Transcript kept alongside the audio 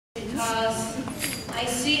because I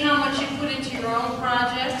see how much you put into your own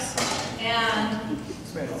projects and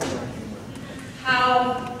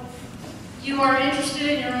how you are interested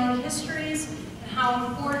in your own histories and how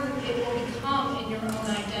important it will become in your own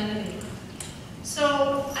identity.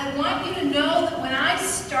 So I want you to know that when I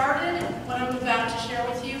started what I'm about to share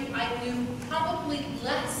with you, I knew probably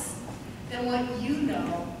less than what you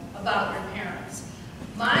know about your parents.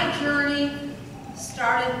 My journey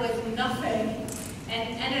started with nothing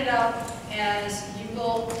and ended up, as you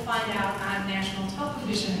will find out, on national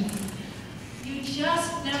television. You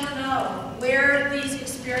just never know where these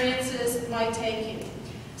experiences might take you.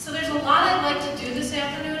 So there's a lot I'd like to do this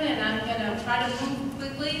afternoon, and I'm going to try to move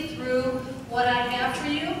quickly through what I have for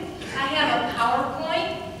you. I have a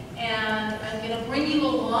PowerPoint, and I'm going to bring you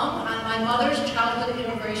along on my mother's childhood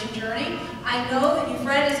immigration journey. I know that you've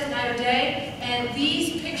read Is It Night or Day, and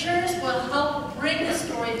these pictures will help bring the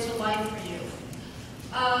story to life for you.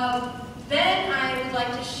 Then I would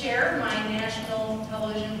like to share my national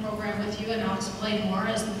television program with you, and I'll explain more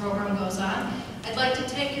as the program goes on. I'd like to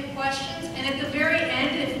take your questions, and at the very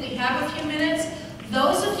end, if we have a few minutes,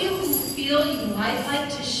 those of you who feel you might like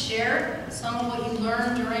to share some of what you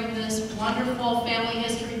learned during this wonderful family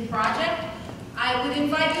history project, I would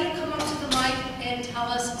invite you to come up to the mic and tell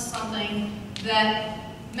us something that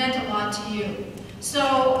meant a lot to you. So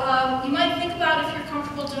you might think about if you're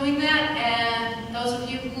comfortable doing that, and those of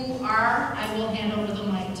you who are, I will hand over the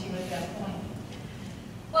mic to you at that point.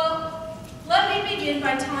 Well, let me begin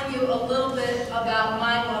by telling you a little bit about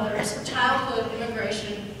my mother's childhood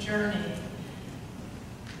immigration journey.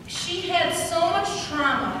 She had so much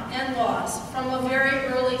trauma and loss from a very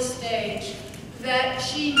early stage that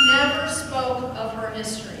she never spoke of her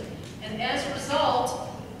history. And as a result,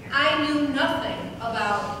 I knew nothing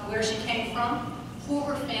about where she came from, who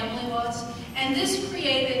her family was, and this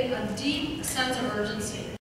created a deep sense of urgency.